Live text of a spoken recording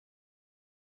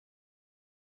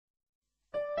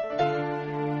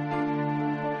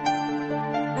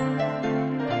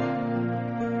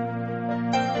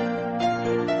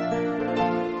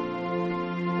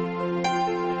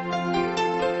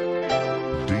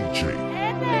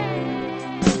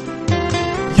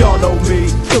Y'all know me,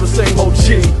 still the same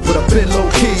OG, but I've been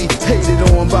low-key, hated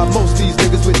on by most these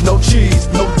niggas with no cheese,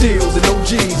 no deals and no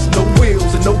G's, no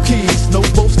wheels and no keys, no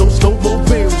boats, no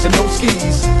snowmobiles and no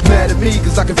skis. Mad at me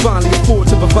cause I can finally afford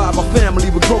to provide my family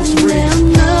with groceries.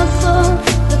 Nofo,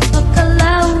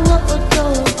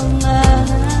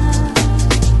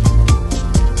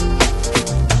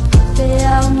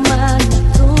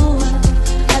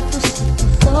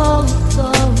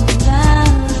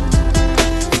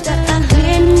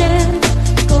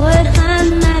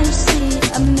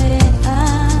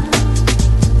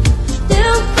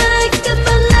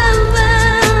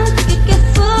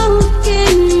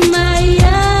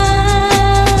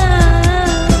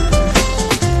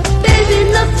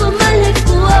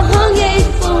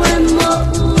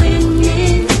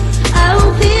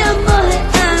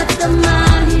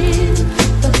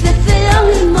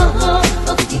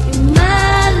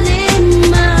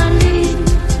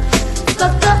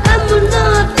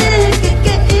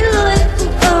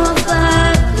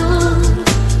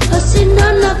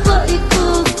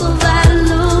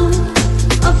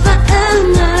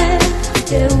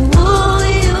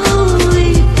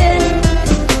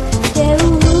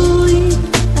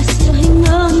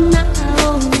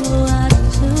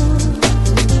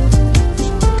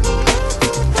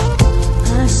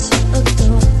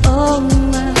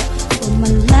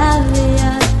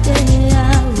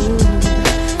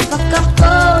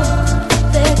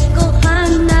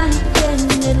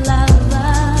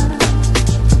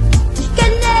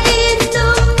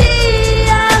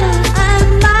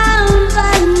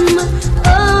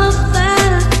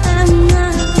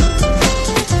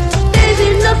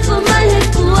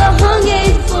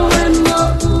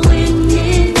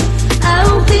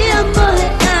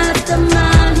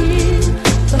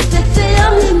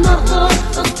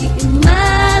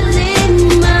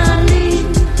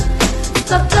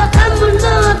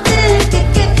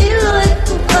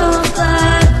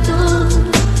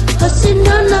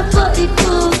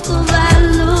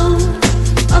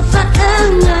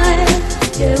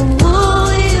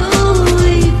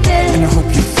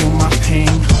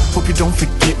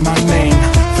 my name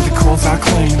for the cause I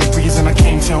claim. The reason I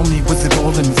came, tell me, was it all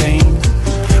in vain?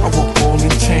 I walk ball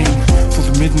and chain, for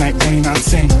the midnight rain I'd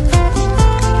sing.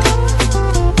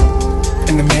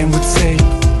 And the man would say,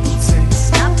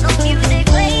 stop the music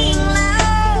playing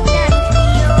loud.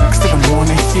 Next that I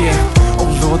wanna hear, oh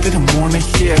Lord, that I wanna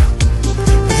hear.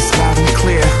 But it's loud and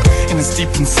clear, and it's deep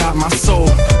inside my soul.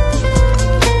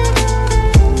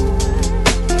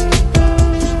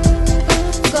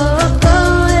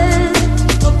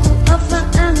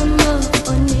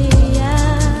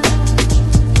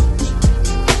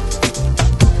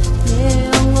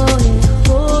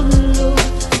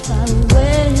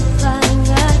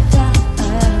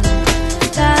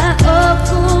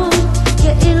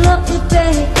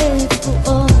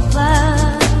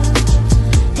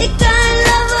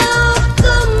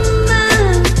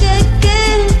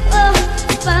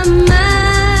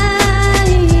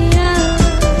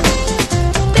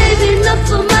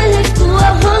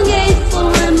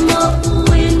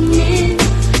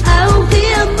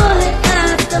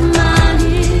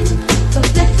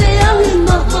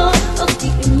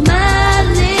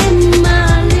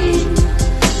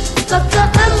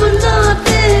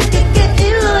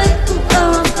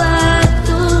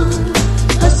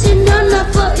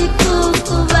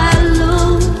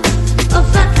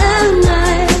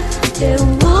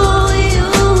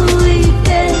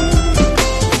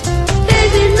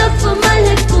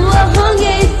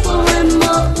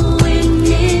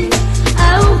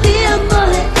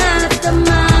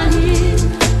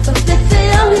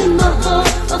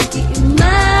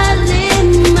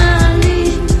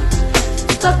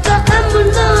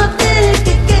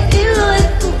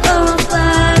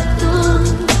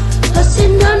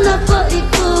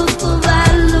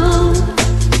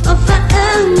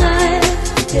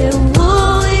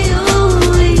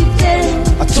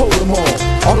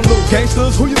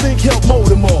 Gangsters, who you think helped mold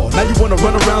them all? Now you wanna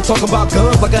run around talking about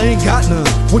guns like I ain't got none.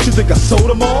 What you think I sold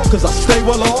them all? Cause I stay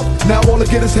well off. Now all I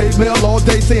get is hate mail all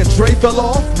day saying Dre fell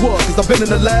off. What? Cause I've been in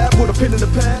the lab with a pen in the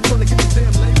pad trying to get